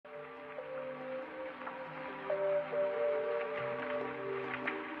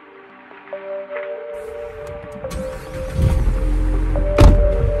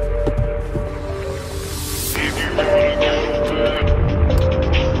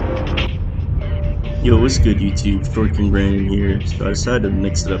Yo, what's good YouTube? Short and Brandon here. So I decided to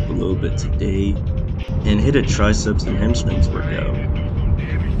mix it up a little bit today and hit a triceps and hamstrings workout.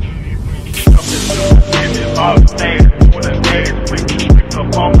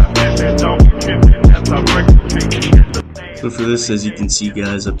 So for this, as you can see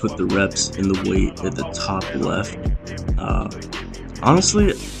guys, I put the reps and the weight at the top left.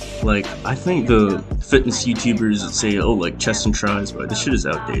 Honestly, like, I think the fitness YouTubers that say, oh, like chest and tries, but this shit is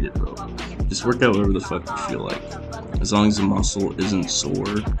outdated, bro. Just work out whatever the fuck you feel like. As long as the muscle isn't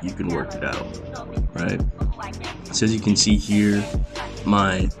sore, you can work it out, right? So as you can see here,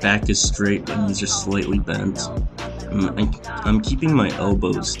 my back is straight, my knees are slightly bent. I'm keeping my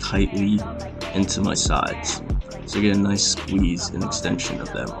elbows tightly into my sides, so I get a nice squeeze and extension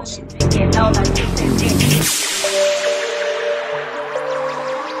of that muscle.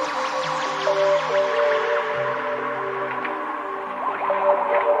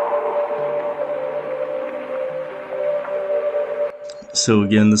 So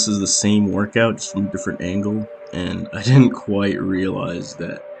again, this is the same workout, just from a different angle, and I didn't quite realize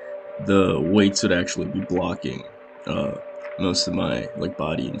that the weights would actually be blocking most of my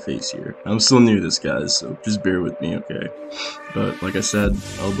body and face here. I'm still new to this, guys, so just bear with me, okay? But like I said,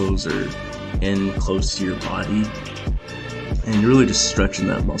 elbows are in close to your body, and you're really just stretching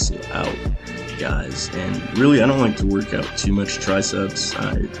that muscle out, guys. And really, I don't like to work out too much triceps.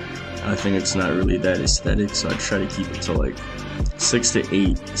 I think it's not really that aesthetic, so I try to keep it to like 6 to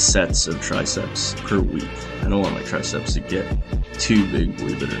 8 sets of triceps per week. I don't want my triceps to get too big,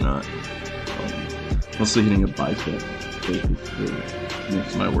 believe it or not. Mostly hitting a bicep focus for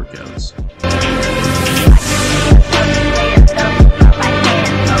most of my workouts.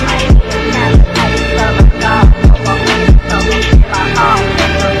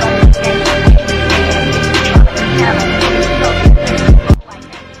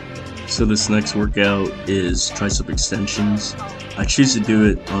 So this next workout is tricep extensions. I choose to do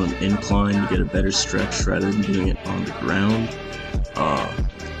it on an incline to get a better stretch rather than doing it on the ground.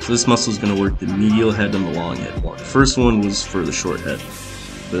 So this muscle is going to work the medial head and the long head one. The first one was for the short head.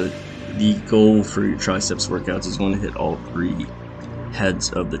 The goal for your triceps workouts is want to hit all 3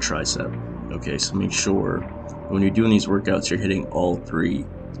 heads of the tricep. Okay, so make sure when you're doing these workouts, you're hitting all 3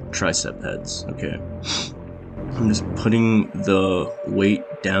 tricep heads. Okay. I'm just putting the weight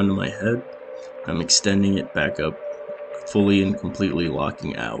down to my head. I'm extending it back up, fully and completely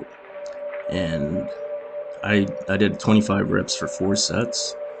locking out. And I did 25 reps for 4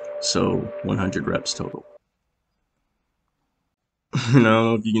 sets, so 100 reps total. And I don't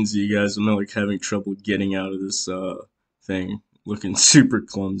know if you can see, guys, I'm not having trouble getting out of this thing, looking super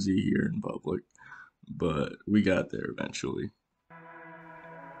clumsy here in public, but we got there eventually.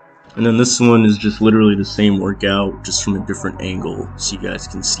 And then this one is just literally the same workout, just from a different angle, so you guys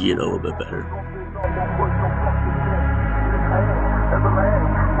can see it a little bit better.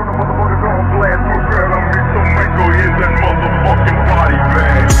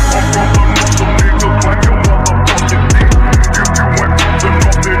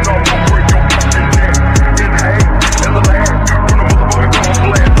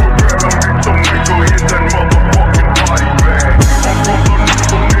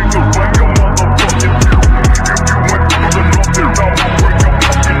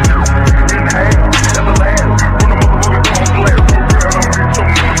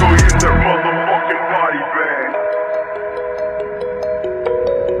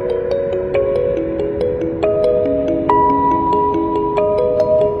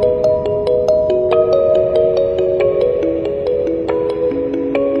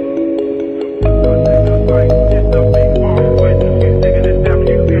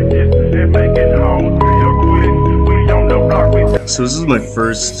 So this is my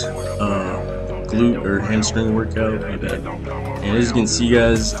first glute or hamstring workout, my bad. And as you can see,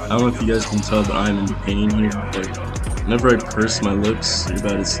 guys, I don't know if you guys can tell, but I'm in pain here. Like, whenever I purse my lips, you're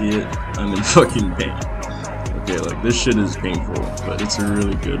about to see it, I'm in fucking pain. Okay, like, this shit is painful, but it's a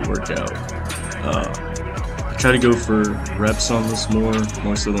really good workout. I try to go for reps on this more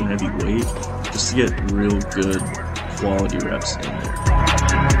so than heavy weight, just to get real good quality reps in there.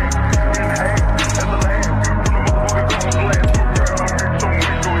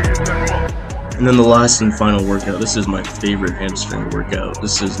 And then the last and final workout, this is my favorite hamstring workout.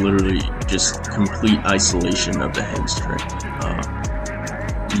 This is literally just complete isolation of the hamstring.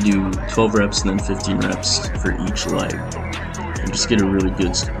 You do 12 reps and then 15 reps for each leg. And just get a really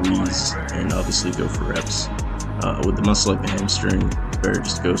good squeeze and obviously go for reps. With the muscle like the hamstring, it's better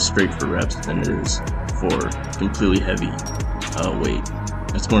just go straight for reps than it is for completely heavy weight.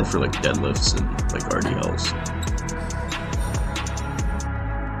 It's more for like deadlifts and like RDLs.